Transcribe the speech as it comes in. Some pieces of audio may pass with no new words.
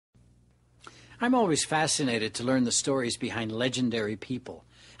I'm always fascinated to learn the stories behind legendary people.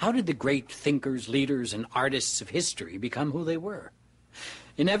 How did the great thinkers, leaders, and artists of history become who they were?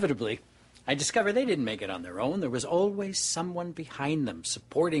 Inevitably, I discover they didn't make it on their own. There was always someone behind them,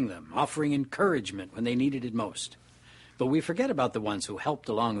 supporting them, offering encouragement when they needed it most. But we forget about the ones who helped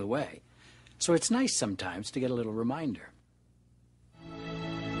along the way. So it's nice sometimes to get a little reminder.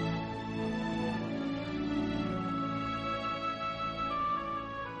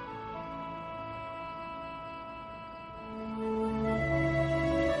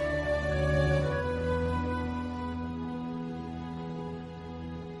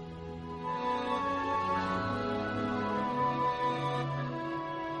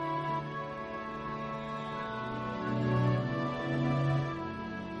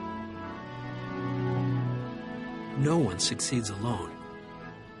 No one succeeds alone.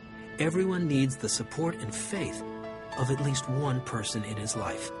 Everyone needs the support and faith of at least one person in his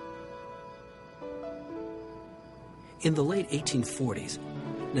life. In the late 1840s,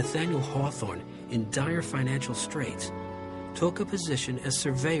 Nathaniel Hawthorne, in dire financial straits, took a position as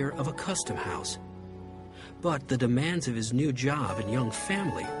surveyor of a custom house. But the demands of his new job and young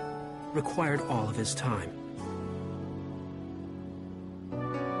family required all of his time.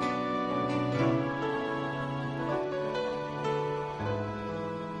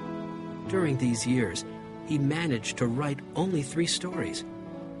 During these years, he managed to write only 3 stories,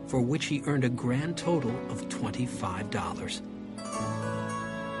 for which he earned a grand total of $25.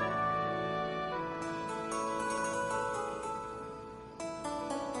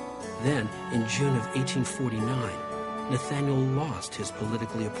 Then, in June of 1849, Nathaniel lost his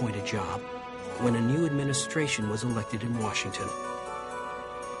politically appointed job when a new administration was elected in Washington.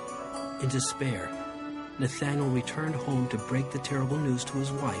 In despair, Nathaniel returned home to break the terrible news to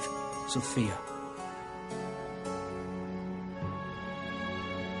his wife, Sophia.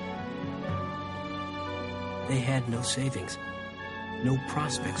 They had no savings, no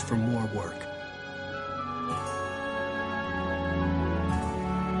prospects for more work.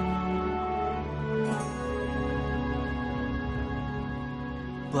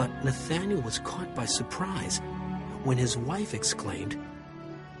 But Nathaniel was caught by surprise when his wife exclaimed,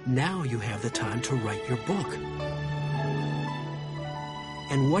 "Now you have the time to write your book."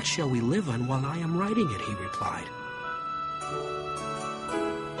 "And what shall we live on while I am writing it?" he replied.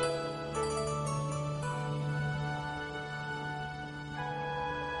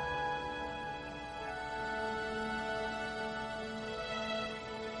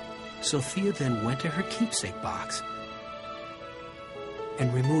 Sophia then went to her keepsake box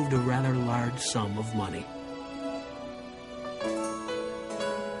and removed a rather large sum of money.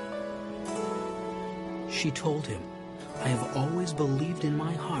 She told him, "I have always believed in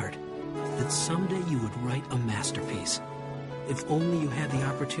my heart that someday you would write a masterpiece, if only you had the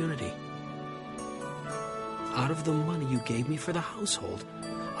opportunity. Out of the money you gave me for the household,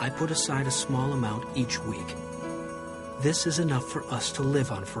 I put aside a small amount each week. This is enough for us to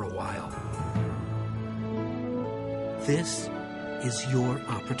live on for a while. This is your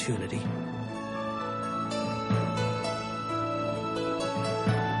opportunity."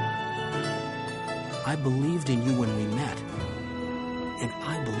 I believed in you when we met, and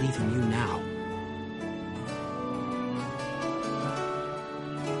I believe in you now.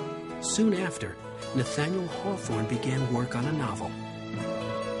 Soon after, Nathaniel Hawthorne began work on a novel.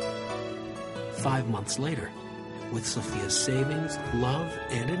 5 months later, with Sophia's savings, love,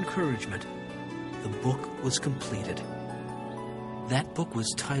 and encouragement, the book was completed. That book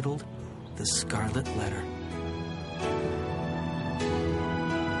was titled The Scarlet Letter.